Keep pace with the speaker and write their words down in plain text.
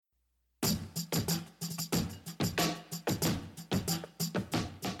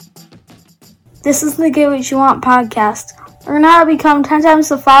This is the Get What You Want podcast. Learn how to become 10 times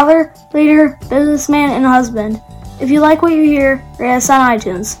the father, leader, businessman, and husband. If you like what you hear, rate us on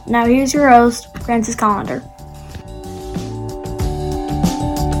iTunes. Now here's your host, Francis Collender.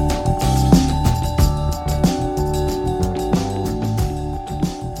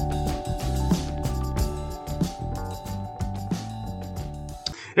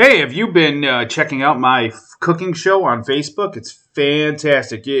 Hey, have you been checking out my cooking show on Facebook? It's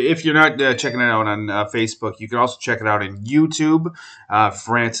fantastic. If you're not checking it out on Facebook, you can also check it out on YouTube.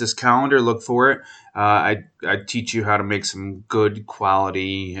 Francis Collender, look for it. I teach you how to make some good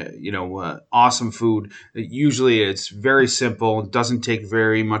quality, awesome food. Usually it's very simple. It doesn't take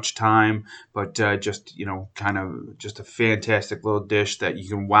very much time, but just a fantastic little dish that you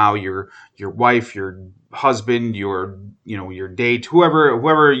can wow your wife, your husband, your date,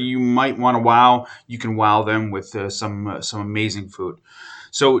 whoever you might want to wow. You can wow them with some amazing food.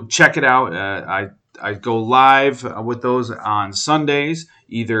 So check it out. I go live with those on Sundays,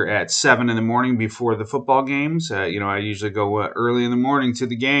 either at 7 in the morning before the football games. I usually go early in the morning to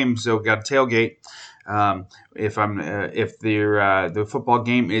the game, so got a tailgate. If the football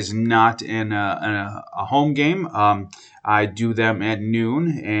game is not in a home game, I do them at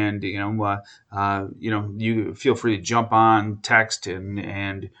noon, and you feel free to jump on, text,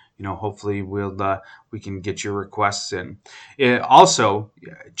 and hopefully we can get your requests in. Also,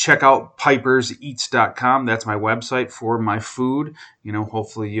 check out piperseats.com. That's my website for my food.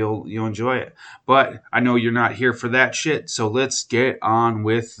 Hopefully you'll enjoy it. But I know you're not here for that shit, so let's get on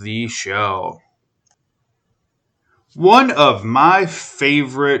with the show. One of my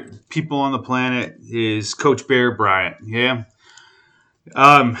favorite people on the planet is Coach Bear Bryant. Yeah.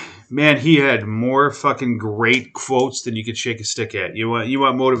 Man, he had more fucking great quotes than you could shake a stick at. You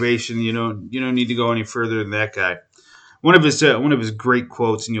want motivation, you don't need to go any further than that guy. One of his great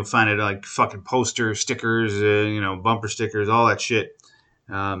quotes, and you'll find it like fucking posters, stickers, bumper stickers, all that shit.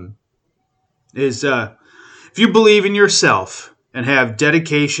 Is if you believe in yourself and have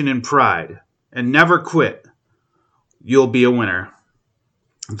dedication and pride and never quit, you'll be a winner.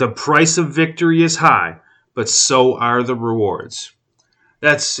 The price of victory is high, but so are the rewards.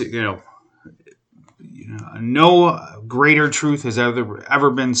 That's, no greater truth has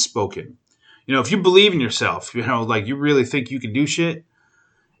ever been spoken. If you believe in yourself, like you really think you can do shit,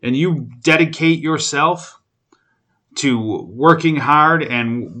 and you dedicate yourself to working hard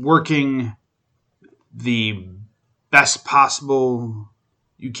and working the best possible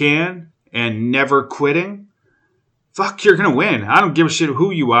you can and never quitting, fuck, you're going to win. I don't give a shit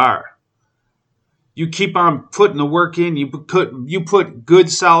who you are. You keep on putting the work in. You put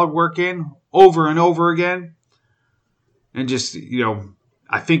good, solid work in over and over again. And just,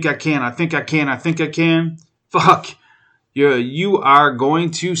 I think I can. Fuck. You are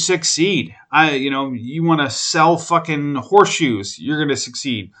going to succeed. You want to sell fucking horseshoes. You're going to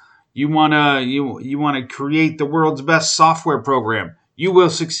succeed. You want to create the world's best software program. You will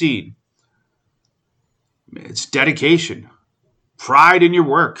succeed. It's dedication. Pride in your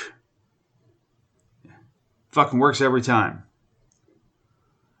work. Fucking works every time.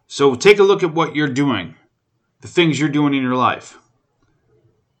 So take a look at what you're doing. The things you're doing in your life.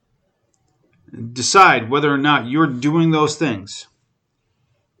 Decide whether or not you're doing those things.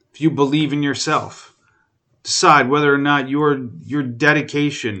 If you believe in yourself. Decide whether or not your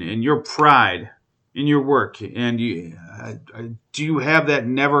dedication and your pride in your work. And do you have that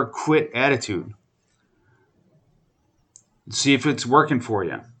never quit attitude? See if it's working for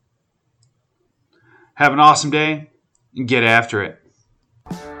you. Have an awesome day and get after it.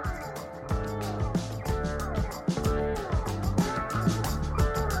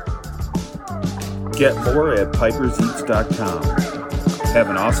 Get more at piperseats.com. Have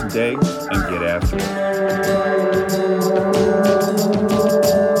an awesome day and get after it.